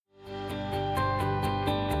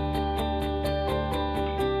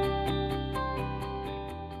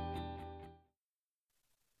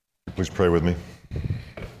Please pray with me.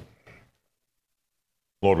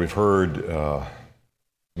 Lord, we've heard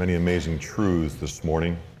many amazing truths this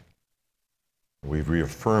morning. We've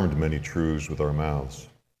reaffirmed many truths with our mouths.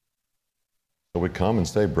 So we come and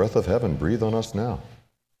say, breath of heaven, breathe on us now.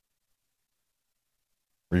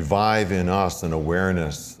 Revive in us an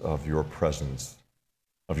awareness of your presence,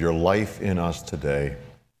 of your life in us today,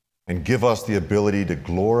 and give us the ability to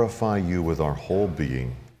glorify you with our whole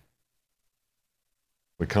being.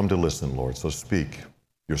 We come to listen, Lord, so speak.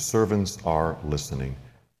 Your servants are listening.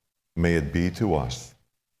 May it be to us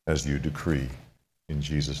as you decree. In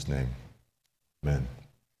Jesus' name, amen.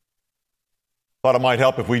 Thought it might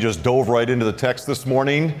help if we just dove right into the text this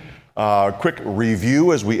morning. Quick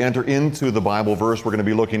review as we enter into the Bible verse we're going to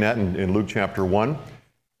be looking at in Luke chapter 1.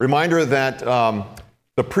 Reminder that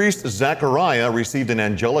the priest Zechariah received an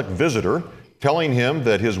angelic visitor telling him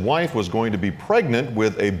that his wife was going to be pregnant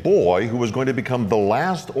with a boy who was going to become the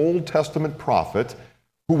last Old Testament prophet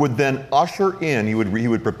who would then usher in, he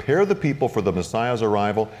would prepare the people for the Messiah's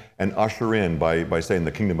arrival and usher in by saying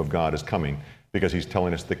the kingdom of God is coming, because he's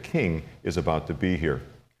telling us the king is about to be here.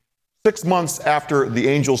 6 months after the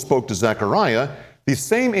angel spoke to Zechariah, the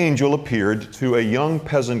same angel appeared to a young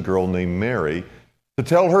peasant girl named Mary to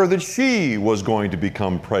tell her that she was going to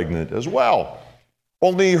become pregnant as well.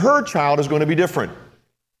 Only her child is going to be different.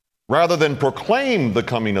 Rather than proclaim the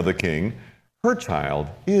coming of the king, her child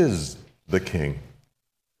is the king.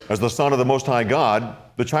 As the son of the Most High God,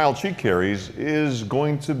 the child she carries is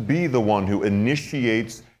going to be the one who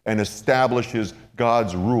initiates and establishes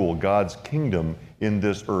God's rule, God's kingdom in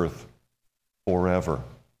this earth forever.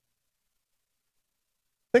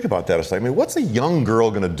 Think about that a second. I mean, what's a young girl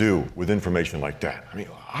going to do with information like that? I mean,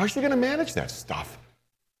 how's she going to manage that stuff?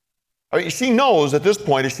 I mean, she knows at this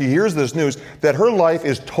point, as she hears this news, that her life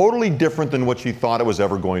is totally different than what she thought it was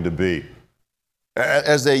ever going to be.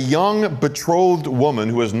 As a young betrothed woman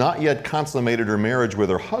who has not yet consummated her marriage with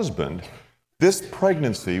her husband, this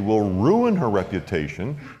pregnancy will ruin her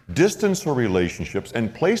reputation, distance her relationships,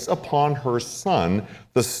 and place upon her son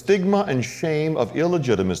the stigma and shame of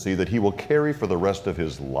illegitimacy that he will carry for the rest of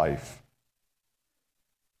his life.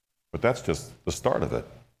 But that's just the start of it.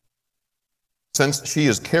 Since she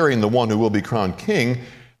is carrying the one who will be crowned king,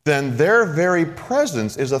 then their very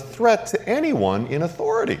presence is a threat to anyone in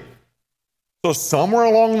authority. So somewhere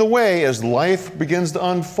along the way, as life begins to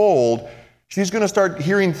unfold, she's going to start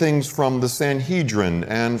hearing things from the Sanhedrin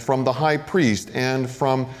and from the high priest and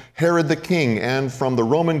from Herod the king and from the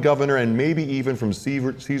Roman governor and maybe even from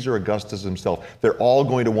Caesar Augustus himself. They're all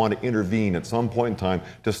going to want to intervene at some point in time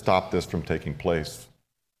to stop this from taking place.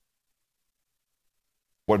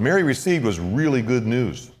 What Mary received was really good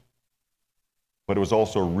news, but it was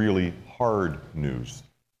also really hard news.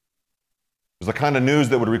 It was the kind of news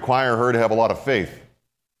that would require her to have a lot of faith,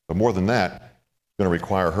 but more than that, it's going to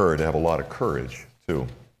require her to have a lot of courage, too.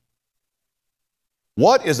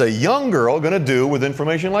 What is a young girl going to do with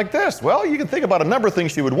information like this? Well, you can think about a number of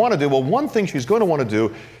things she would want to do. Well, one thing she's going to want to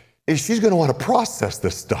do is she's going to want to process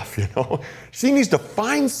this stuff, you know. She needs to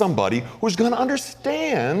find somebody who's going to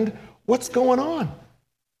understand what's going on,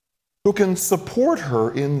 who can support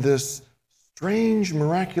her in this strange,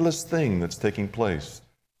 miraculous thing that's taking place.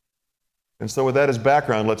 And so with that as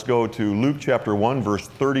background, let's go to Luke chapter 1, verse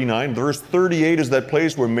 39. Verse 38 is that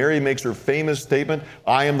place where Mary makes her famous statement,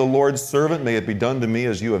 I am the Lord's servant, may it be done to me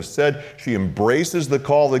as you have said. She embraces the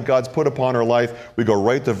call that God's put upon her life. We go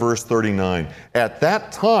right to verse 39. At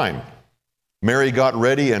that time, Mary got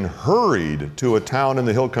ready and hurried to a town in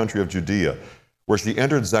the hill country of Judea, where she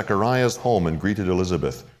entered Zechariah's home and greeted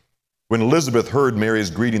Elizabeth. When Elizabeth heard Mary's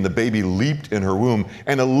greeting, the baby leaped in her womb,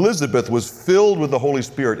 and Elizabeth was filled with the Holy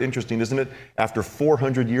Spirit. Interesting, isn't it? After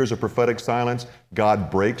 400 years of prophetic silence,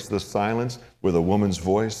 God breaks the silence with a woman's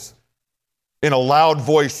voice. In a loud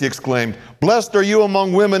voice, she exclaimed, Blessed are you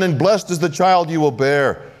among women, and blessed is the child you will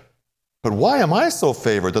bear. But why am I so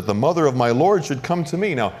favored that the mother of my Lord should come to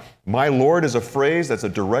me? Now, my Lord is a phrase that's a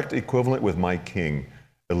direct equivalent with my king.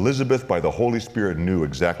 Elizabeth, by the Holy Spirit, knew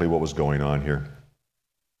exactly what was going on here.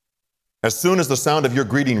 As soon as the sound of your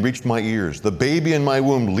greeting reached my ears, the baby in my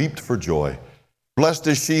womb leaped for joy. Blessed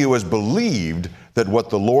is she who has believed that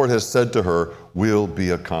what the Lord has said to her will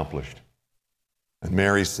be accomplished. And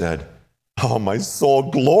Mary said, Oh, my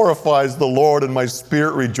soul glorifies the Lord, and my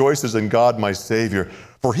spirit rejoices in God my Savior,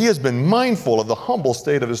 for he has been mindful of the humble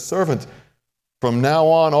state of his servant. From now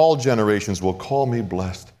on, all generations will call me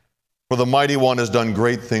blessed, for the Mighty One has done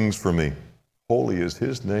great things for me. Holy is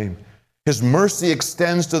his name. His mercy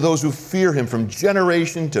extends to those who fear him from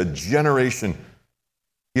generation to generation.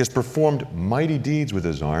 He has performed mighty deeds with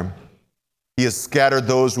his arm. He He has scattered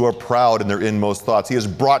those who are proud in their inmost thoughts. He has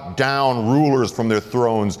brought down rulers from their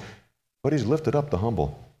thrones, but he's lifted up the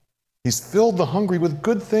humble. He's filled the hungry with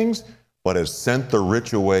good things, but has sent the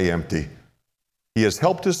rich away empty. He has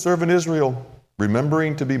helped his servant Israel,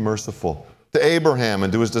 remembering to be merciful to Abraham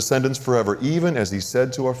and to his descendants forever, even as he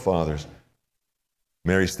said to our fathers.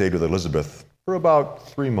 Mary stayed with Elizabeth for about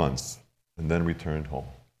 3 months and then returned home.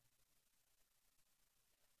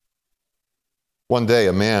 One day,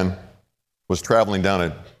 a man was traveling down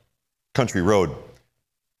a country road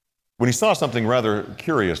when he saw something rather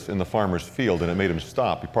curious in the farmer's field, and it made him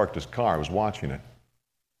stop. He parked his car, was watching it.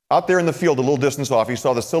 Out there in the field, a little distance off, he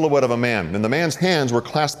saw the silhouette of a man, and the man's hands were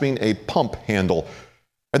clasping a pump handle.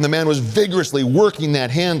 And the man was vigorously working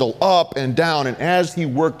that handle up and down, and as he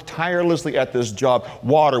worked tirelessly at this job,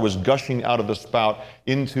 water was gushing out of the spout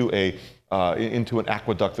into an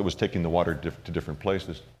aqueduct that was taking the water to different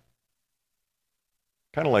places.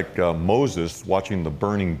 Kind of like Moses watching the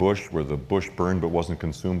burning bush where the bush burned but wasn't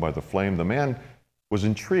consumed by the flame. The man was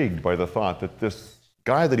intrigued by the thought that this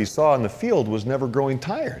guy that he saw in the field was never growing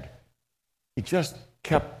tired. He just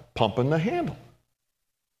kept pumping the handle.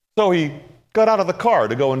 So he got out of the car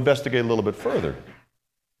to go investigate a little bit further.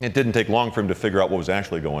 It didn't take long for him to figure out what was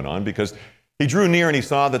actually going on, because he drew near and he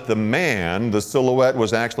saw that the man, the silhouette,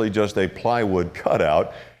 was actually just a plywood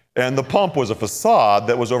cutout, and the pump was a facade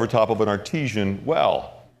that was over top of an artesian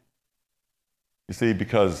well. You see,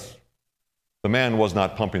 because the man was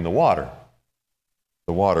not pumping the water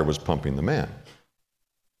was pumping the man.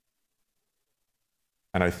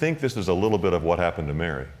 And I think this is a little bit of what happened to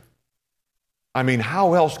Mary. I mean,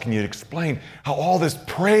 how else can you explain how all this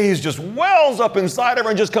praise just wells up inside of her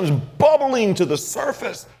and just comes bubbling to the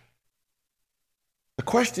surface? The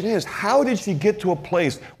question is, how did she get to a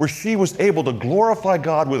place where she was able to glorify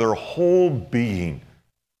God with her whole being?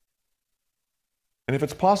 And if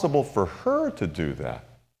it's possible for her to do that,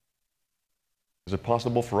 is it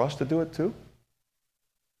possible for us to do it too?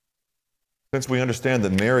 Since we understand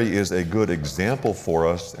that Mary is a good example for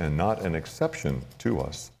us and not an exception to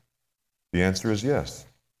us, the answer is yes.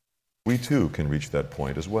 We too can reach that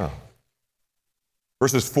point as well.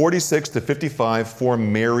 Verses 46 to 55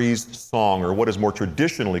 form Mary's song, or what is more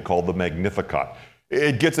traditionally called the Magnificat.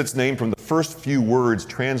 It gets its name from the first few words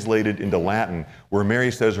translated into Latin, where Mary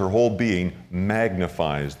says her whole being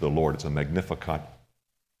magnifies the Lord. It's a Magnificat.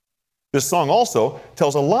 This song also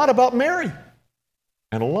tells a lot about Mary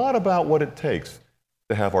and a lot about what it takes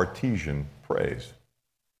to have artesian praise.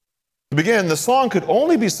 To begin, the song could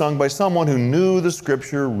only be sung by someone who knew the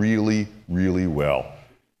Scripture really, really well.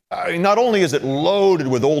 Not only is it loaded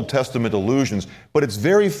with Old Testament allusions, but its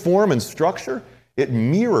very form and structure, it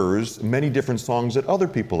mirrors many different songs that other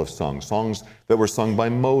people have sung, songs that were sung by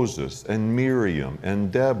Moses and Miriam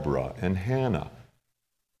and Deborah and Hannah.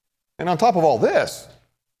 And on top of all this,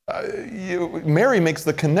 Mary makes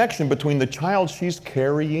the connection between the child she's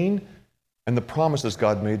carrying and the promises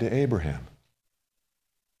God made to Abraham.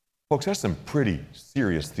 Folks, that's some pretty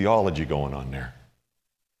serious theology going on there.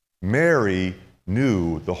 Mary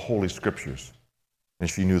knew the Holy Scriptures, and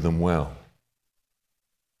she knew them well.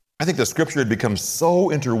 I think the Scripture had become so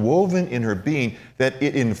interwoven in her being that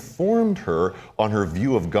it informed her on her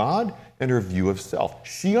view of God and her view of self.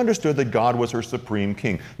 She understood that God was her supreme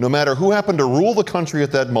king. No matter who happened to rule the country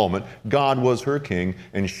at that moment, God was her king,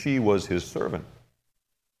 and she was his servant.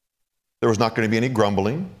 There was not going to be any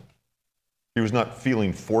grumbling. She was not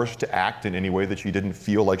feeling forced to act in any way that she didn't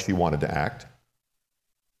feel like she wanted to act.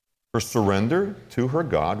 Her surrender to her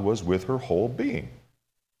God was with her whole being.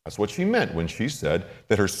 That's what she meant when she said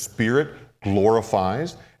that her spirit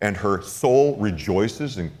glorifies and her soul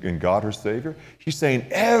rejoices in God, her Savior. She's saying,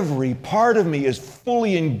 every part of me is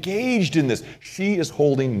fully engaged in this. She is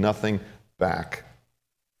holding nothing back.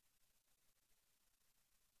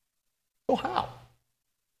 So how?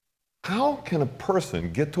 How can a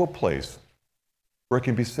person get to a place where it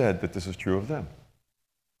can be said that this is true of them?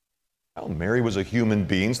 Well, Mary was a human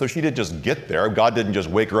being, so she didn't just get there. God didn't just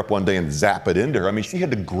wake her up one day and zap it into her. I mean, she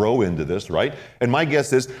had to grow into this, right? And my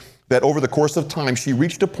guess is that over the course of time, she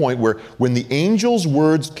reached a point where when the angel's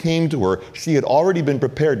words came to her, she had already been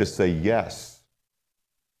prepared to say, yes,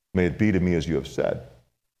 may it be to me as you have said.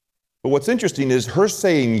 But what's interesting is her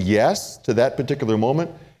saying yes to that particular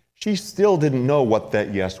moment, she still didn't know what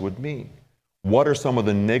that yes would mean. What are some of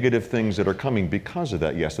the negative things that are coming because of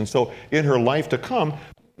that yes? And so in her life to come,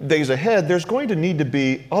 days ahead, there's going to need to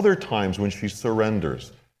be other times when she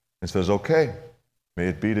surrenders and says, okay, may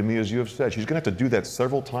it be to me as you have said. She's going to have to do that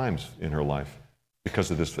several times in her life because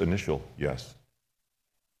of this initial yes.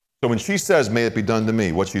 So when she says, may it be done to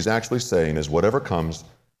me, what she's actually saying is, whatever comes,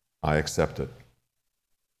 I accept it.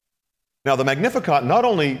 Now, the Magnificat not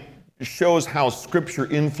only shows how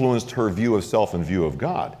Scripture influenced her view of self and view of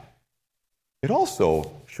God, it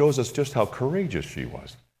also shows us just how courageous she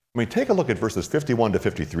was. I mean, take a look at verses 51 to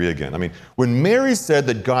 53 again. I mean, when Mary said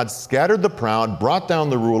that God scattered the proud, brought down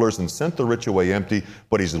the rulers, and sent the rich away empty,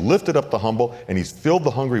 but he's lifted up the humble, and he's filled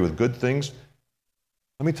the hungry with good things,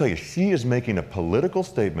 let me tell you, she is making a political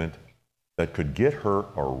statement that could get her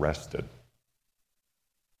arrested.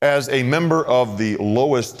 As a member of the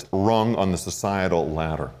lowest rung on the societal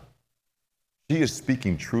ladder, she is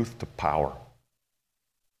speaking truth to power.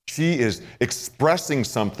 She is expressing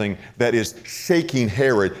something that is shaking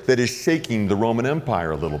Herod, that is shaking the Roman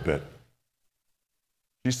Empire a little bit.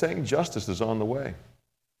 She's saying justice is on the way.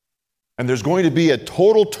 And there's going to be a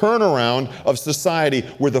total turnaround of society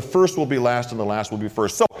where the first will be last and the last will be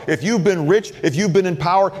first. So if you've been rich, if you've been in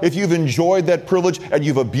power, if you've enjoyed that privilege and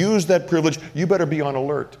you've abused that privilege, you better be on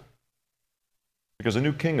alert. Because a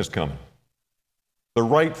new king is coming. The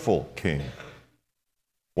rightful king.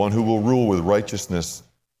 One who will rule with righteousness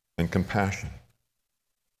and compassion.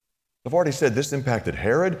 I've already said this impacted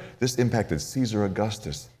Herod, this impacted Caesar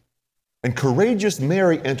Augustus. And courageous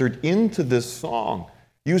Mary entered into this song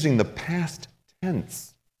using the past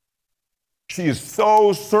tense. She is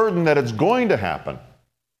so certain that it's going to happen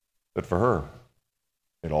that for her,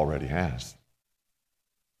 it already has.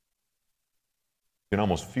 You can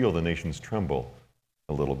almost feel the nations tremble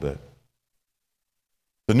a little bit.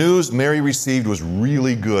 The news Mary received was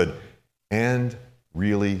really good and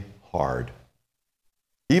really hard.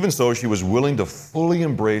 Even so, she was willing to fully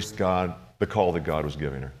embrace God, the call that God was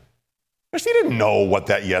giving her. She didn't know what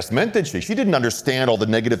that yes meant, did she? She didn't understand all the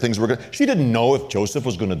negative things she didn't know if Joseph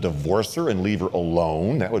was going to divorce her and leave her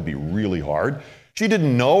alone. That would be really hard. She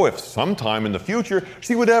didn't know if sometime in the future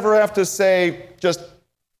she would ever have to say, just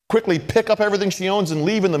quickly pick up everything she owns and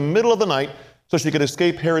leave in the middle of the night so she could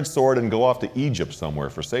escape Herod's sword and go off to Egypt somewhere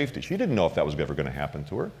for safety. She didn't know if that was ever going to happen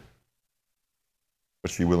to her.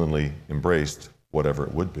 But she willingly embraced whatever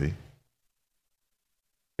it would be.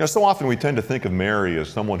 You know, so often we tend to think of Mary as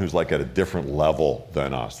someone who's like at a different level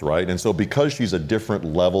than us, right? And so because she's a different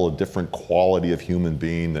level, a different quality of human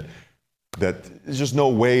being, that there's just no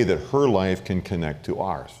way that her life can connect to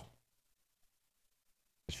ours.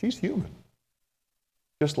 She's human,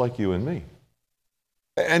 just like you and me.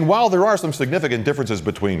 And while there are some significant differences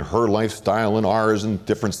between her lifestyle and ours and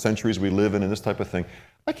different centuries we live in and this type of thing,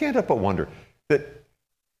 I can't help but wonder that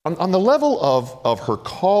on the level of her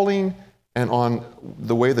calling and on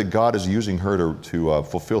the way that God is using her to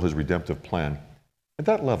fulfill his redemptive plan, at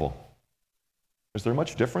that level, is there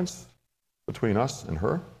much difference between us and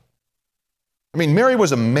her? I mean, Mary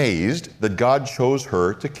was amazed that God chose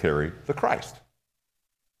her to carry the Christ,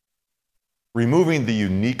 removing the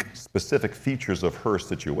unique, specific features of her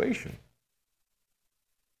situation.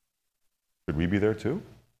 Should we be there too?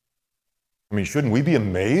 I mean, shouldn't we be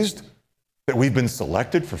amazed that we've been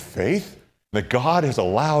selected for faith? That God has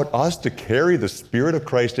allowed us to carry the Spirit of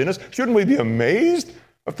Christ in us? Shouldn't we be amazed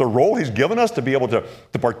at the role he's given us to be able to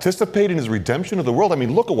participate in his redemption of the world? I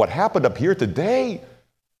mean, look at what happened up here today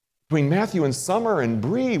between Matthew and Summer and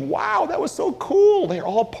Bree. Wow, that was so cool. They're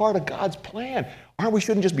all part of God's plan.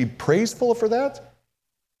 Shouldn't just be praiseful for that?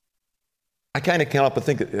 I kind of can't help but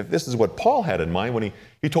think that if this is what Paul had in mind when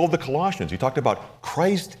he told the Colossians. He talked about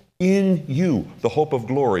Christ in you, the hope of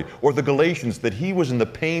glory. Or the Galatians, that he was in the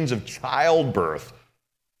pains of childbirth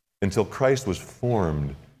until Christ was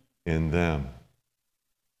formed in them.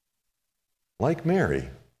 Like Mary,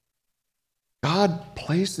 God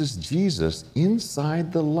places Jesus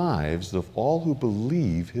inside the lives of all who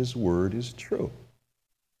believe his word is true.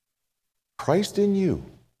 Christ in you,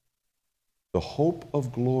 the hope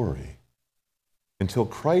of glory, until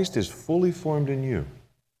Christ is fully formed in you,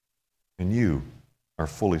 and you are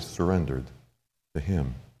fully surrendered to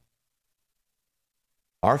him.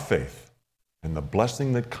 Our faith and the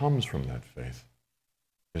blessing that comes from that faith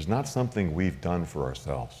is not something we've done for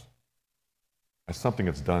ourselves. It's something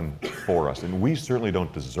that's done for us, and we certainly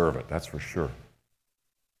don't deserve it, that's for sure.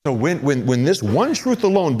 So when this one truth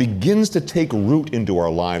alone begins to take root into our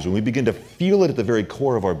lives, when we begin to feel it at the very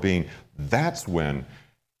core of our being, that's when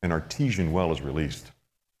an artesian well is released,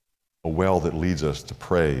 a well that leads us to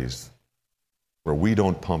praise, where we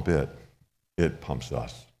don't pump it, it pumps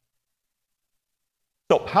us.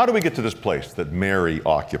 So how do we get to this place that Mary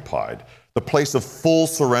occupied? The place of full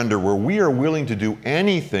surrender, where we are willing to do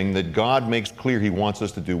anything that God makes clear he wants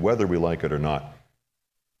us to do, whether we like it or not.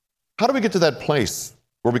 How do we get to that place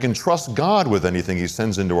where we can trust God with anything he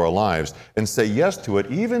sends into our lives and say yes to it,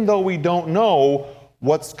 even though we don't know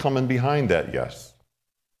what's coming behind that yes?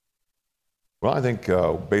 Well, I think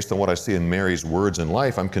based on what I see in Mary's words and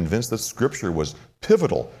life, I'm convinced that Scripture was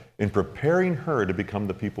pivotal in preparing her to become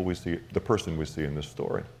the person we see in this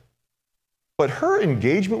story. But her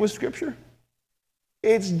engagement with Scripture,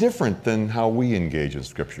 it's different than how we engage in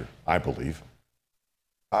Scripture, I believe.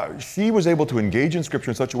 She was able to engage in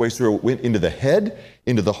Scripture in such a way so it went into the head,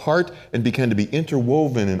 into the heart, and began to be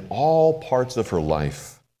interwoven in all parts of her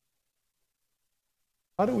life.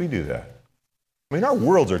 How do we do that? I mean, our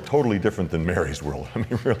worlds are totally different than Mary's world. I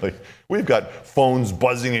mean, really. We've got phones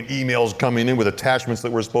buzzing and emails coming in with attachments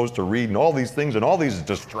that we're supposed to read and all these things and all these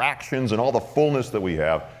distractions and all the fullness that we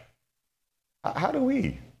have. How do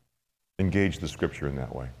we engage the Scripture in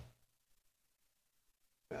that way?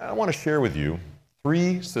 I want to share with you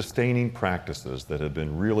 3 sustaining practices that have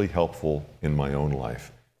been really helpful in my own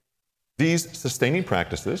life. These sustaining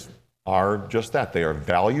practices are just that. They are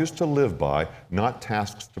values to live by, not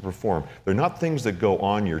tasks to perform. They're not things that go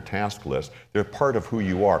on your task list. They're part of who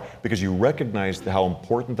you are because you recognize how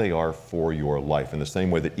important they are for your life. In the same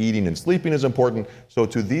way that eating and sleeping is important, so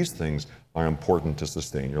too these things are important to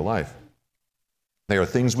sustain your life. They are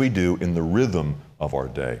things we do in the rhythm of our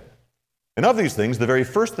day. And of these things, the very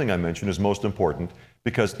first thing I mention is most important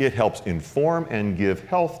because it helps inform and give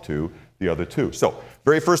health to the other 2. So,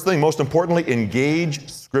 very first thing, most importantly, engage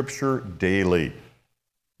Scripture daily.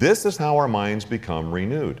 This is how our minds become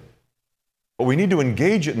renewed. But we need to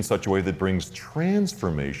engage it in such a way that brings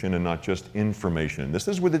transformation and not just information. This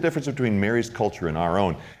is where the difference between Mary's culture and our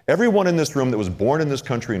own. Everyone in this room that was born in this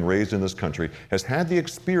country and raised in this country has had the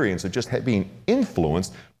experience of just being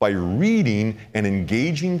influenced by reading and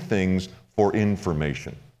engaging things for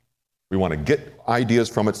information. We want to get ideas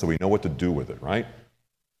from it so we know what to do with it, right?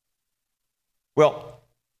 Well,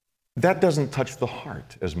 that doesn't touch the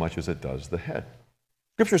heart as much as it does the head.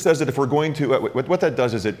 Scripture says that if we're going to, what that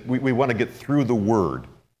does is we want to get through the Word.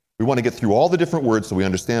 We want to get through all the different words so we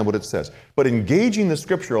understand what it says. But engaging the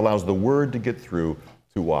Scripture allows the Word to get through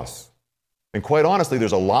to us. And quite honestly,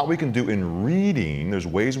 there's a lot we can do in reading. There's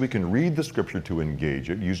ways we can read the Scripture to engage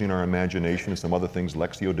it, using our imagination and some other things,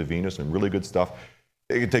 Lectio Divina, some really good stuff.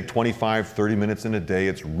 It can take 25, 30 minutes in a day.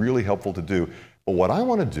 It's really helpful to do. But what I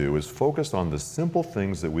want to do is focus on the simple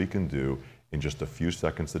things that we can do in just a few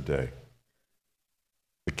seconds a day.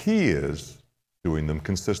 The key is doing them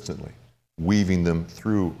consistently, weaving them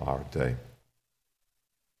through our day.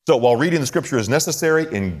 So while reading the Scripture is necessary,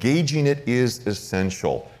 engaging it is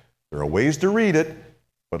essential. There are ways to read it,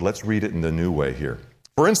 but let's read it in the new way here.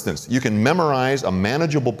 For instance, you can memorize a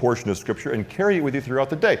manageable portion of Scripture and carry it with you throughout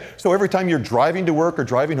the day. So every time you're driving to work or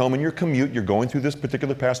driving home in your commute, you're going through this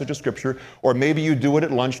particular passage of Scripture, or maybe you do it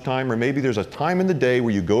at lunchtime, or maybe there's a time in the day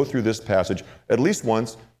where you go through this passage at least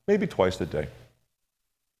once, maybe twice a day.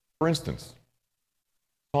 For instance,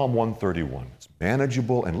 Psalm 131. It's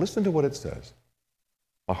manageable, and listen to what it says.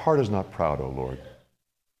 My heart is not proud, O Lord,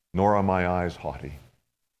 nor are my eyes haughty.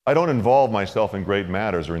 I don't involve myself in great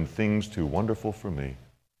matters or in things too wonderful for me.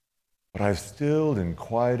 But I've stilled and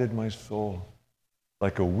quieted my soul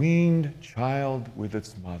like a weaned child with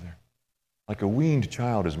its mother. Like a weaned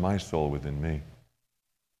child is my soul within me.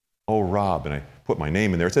 Oh, Rob, and I put my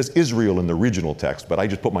name in there. It says Israel in the original text, but I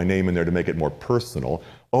just put my name in there to make it more personal.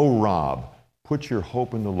 Oh, Rob, put your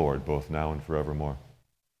hope in the Lord both now and forevermore.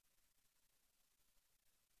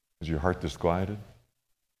 Is your heart disquieted?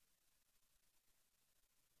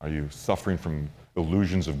 Are you suffering from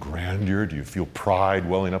illusions of grandeur? Do you feel pride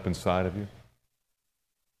welling up inside of you?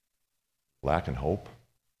 Lacking hope?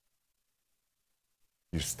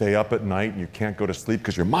 You stay up at night and you can't go to sleep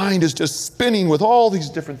because your mind is just spinning with all these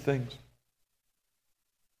different things.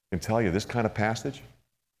 I can tell you this kind of passage,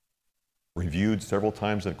 reviewed several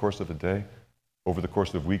times in the course of a day, over the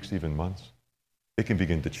course of weeks, even months, it can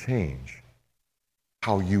begin to change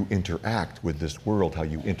how you interact with this world, how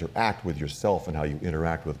you interact with yourself, and how you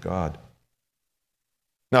interact with God.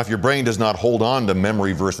 Now, if your brain does not hold on to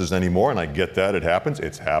memory verses anymore, and I get that, it happens,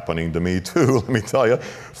 it's happening to me too, let me tell you,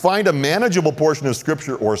 find a manageable portion of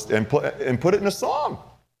Scripture and put it in a song.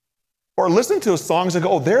 Or listen to songs and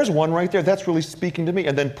go, oh, there's one right there, that's really speaking to me,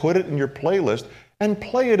 and then put it in your playlist and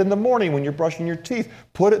play it in the morning when you're brushing your teeth.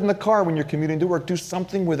 Put it in the car when you're commuting to work. Do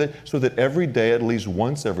something with it so that every day, at least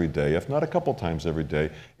once every day, if not a couple times every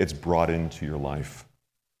day, it's brought into your life.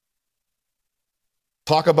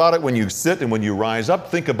 Talk about it when you sit and when you rise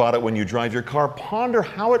up. Think about it when you drive your car. Ponder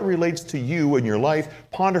how it relates to you in your life.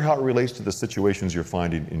 Ponder how it relates to the situations you're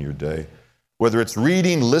finding in your day. Whether it's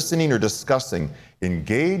reading, listening, or discussing,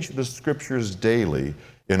 engage the Scriptures daily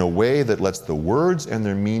in a way that lets the words and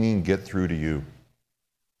their meaning get through to you.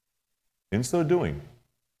 In so doing,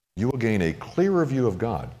 you will gain a clearer view of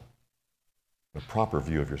God, a proper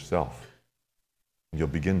view of yourself. You'll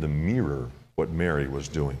begin to mirror what Mary was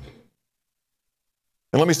doing.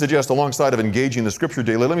 And let me suggest, alongside of engaging the Scripture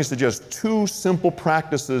daily, let me suggest two simple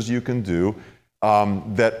practices you can do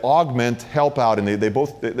that augment, help out, and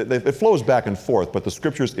it flows back and forth, but the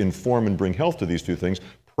Scriptures inform and bring health to these two things: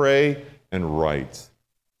 pray and write.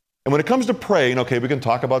 And when it comes to praying, okay, we can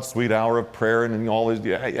talk about sweet hour of prayer and all these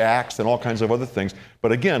acts and all kinds of other things.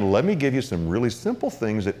 But again, let me give you some really simple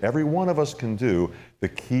things that every one of us can do. The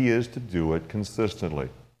key is to do it consistently.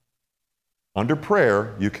 Under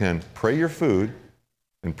prayer, you can pray your food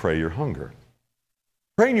and pray your hunger.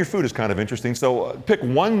 Praying your food is kind of interesting. So pick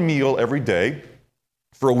one meal every day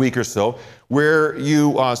for a week or so where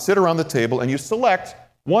you sit around the table and you select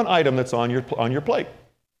one item that's on your plate.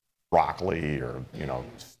 Broccoli or,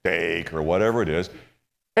 steak or whatever it is.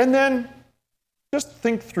 And then just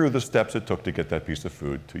think through the steps it took to get that piece of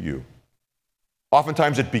food to you.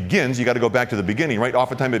 Oftentimes it begins, you got to go back to the beginning, right?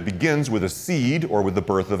 Oftentimes it begins with a seed or with the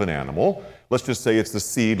birth of an animal. Let's just say it's the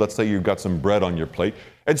seed. Let's say you've got some bread on your plate.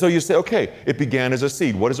 And so you say, okay, it began as a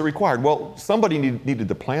seed. What is it required? Well, somebody needed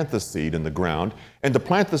to plant the seed in the ground. And to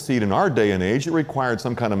plant the seed in our day and age, it required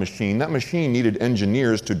some kind of machine. That machine needed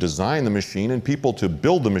engineers to design the machine and people to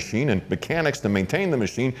build the machine and mechanics to maintain the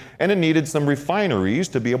machine. And it needed some refineries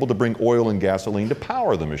to be able to bring oil and gasoline to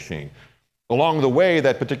power the machine. Along the way,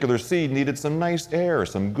 that particular seed needed some nice air,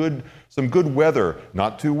 some good weather,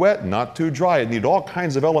 not too wet, not too dry. It needed all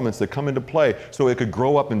kinds of elements that come into play so it could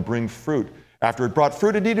grow up and bring fruit. After it brought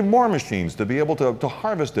fruit, it needed more machines to be able to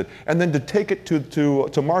harvest it and then to take it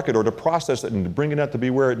to market or to process it and to bring it out to be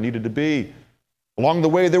where it needed to be. Along the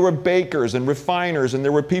way, there were bakers and refiners, and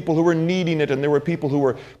there were people who were kneading it, and there were people who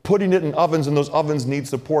were putting it in ovens, and those ovens need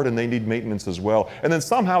support, and they need maintenance as well. And then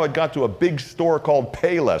somehow it got to a big store called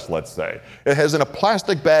Payless, let's say. It has in a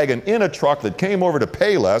plastic bag and in a truck that came over to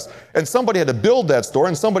Payless, and somebody had to build that store,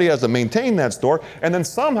 and somebody has to maintain that store, and then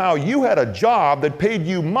somehow you had a job that paid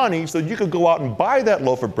you money so you could go out and buy that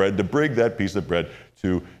loaf of bread to bring that piece of bread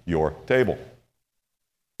to your table.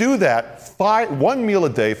 Do that one meal a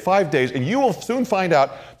day, 5 days, and you will soon find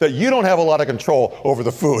out that you don't have a lot of control over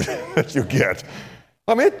the food that you get.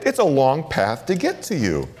 I mean, it's a long path to get to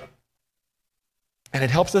you. And it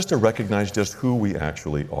helps us to recognize just who we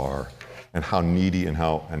actually are and how needy and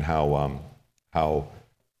how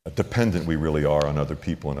dependent we really are on other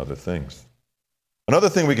people and other things. Another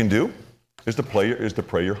thing we can do is to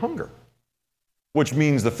pray your hunger, which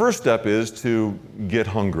means the first step is to get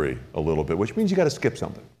hungry a little bit, which means you got to skip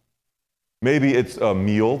something. Maybe it's a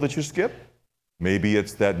meal that you skip. Maybe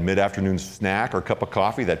it's that mid-afternoon snack or cup of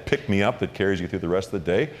coffee, that pick-me-up that carries you through the rest of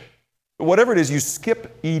the day. But whatever it is, you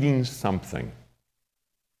skip eating something.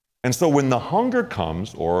 And so when the hunger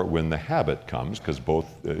comes, or when the habit comes, because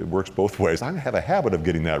it works both ways. I have a habit of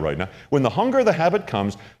getting that right now. When the hunger or the habit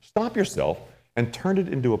comes, stop yourself and turn it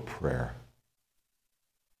into a prayer.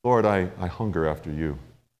 Lord, I hunger after you.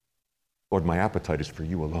 Lord, my appetite is for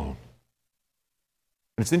you alone.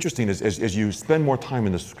 And it's interesting, as you spend more time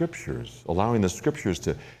in the Scriptures, allowing the Scriptures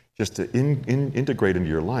to integrate into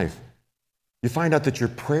your life, you find out that your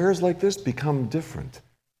prayers like this become different.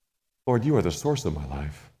 Lord, you are the source of my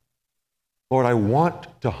life. Lord, I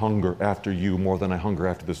want to hunger after you more than I hunger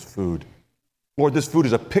after this food. Lord, this food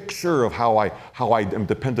is a picture of how I am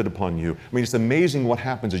dependent upon you. I mean, it's amazing what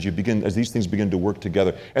happens as these things begin to work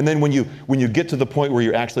together. And then when you get to the point where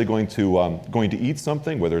you're actually going to eat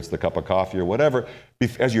something, whether it's the cup of coffee or whatever,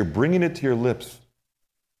 as you're bringing it to your lips,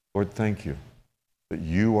 Lord, thank you that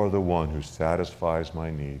you are the one who satisfies my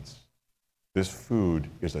needs. This food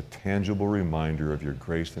is a tangible reminder of your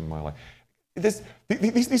grace in my life. These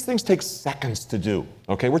things take seconds to do.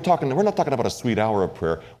 Okay, we're not talking about a sweet hour of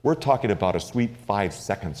prayer. We're talking about a sweet 5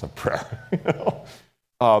 seconds of prayer.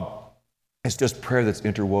 It's just prayer that's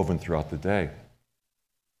interwoven throughout the day.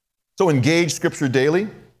 So engage Scripture daily,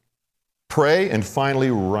 pray, and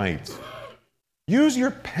finally write. Use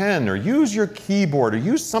your pen or use your keyboard or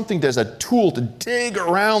use something as a tool to dig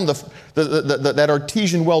around that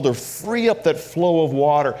artesian well to free up that flow of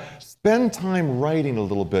water. Spend time writing a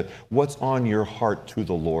little bit what's on your heart to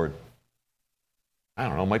the Lord. I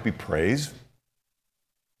don't know, it might be praise, it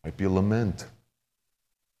might be a lament, it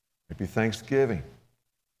might be thanksgiving, it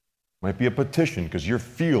might be a petition because you're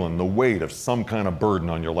feeling the weight of some kind of burden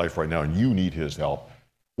on your life right now and you need His help.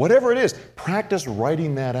 Whatever it is, practice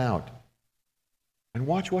writing that out and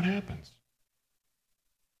watch what happens.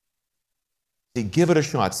 See, give it a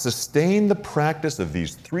shot. Sustain the practice of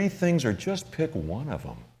these 3 things or just pick one of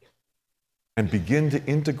them. And begin to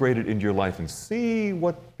integrate it into your life and see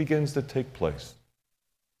what begins to take place.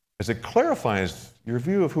 As it clarifies your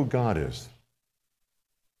view of who God is.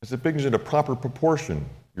 As it brings into proper proportion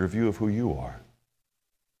your view of who you are.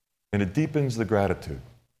 And it deepens the gratitude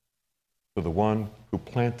to the one who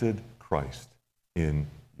planted Christ in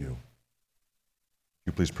you. Will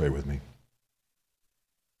you please pray with me?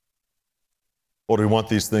 Lord, we want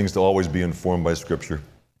these things to always be informed by Scripture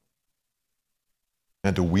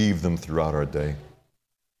and to weave them throughout our day.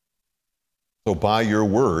 So by your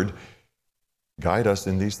word, guide us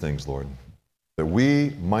in these things, Lord, that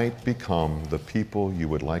we might become the people you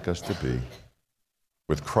would like us to be,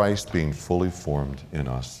 with Christ being fully formed in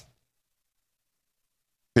us.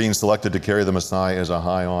 Being selected to carry the Messiah is a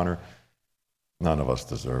high honor. None of us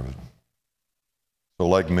deserve it. So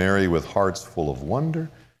like Mary, with hearts full of wonder,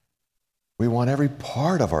 we want every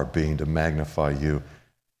part of our being to magnify you.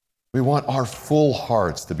 We want our full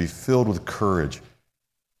hearts to be filled with courage.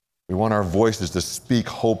 We want our voices to speak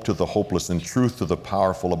hope to the hopeless and truth to the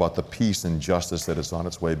powerful about the peace and justice that is on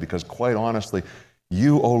its way. Because quite honestly,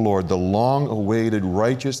 you, O Lord, the long-awaited,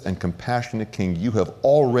 righteous, and compassionate King, you have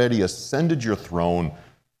already ascended your throne.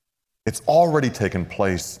 It's already taken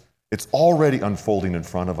place. It's already unfolding in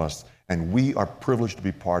front of us. And we are privileged to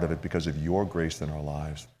be part of it because of your grace in our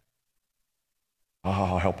lives.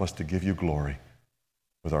 Oh, help us to give you glory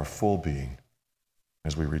with our full being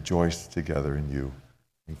as we rejoice together in you.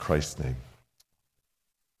 In Christ's name.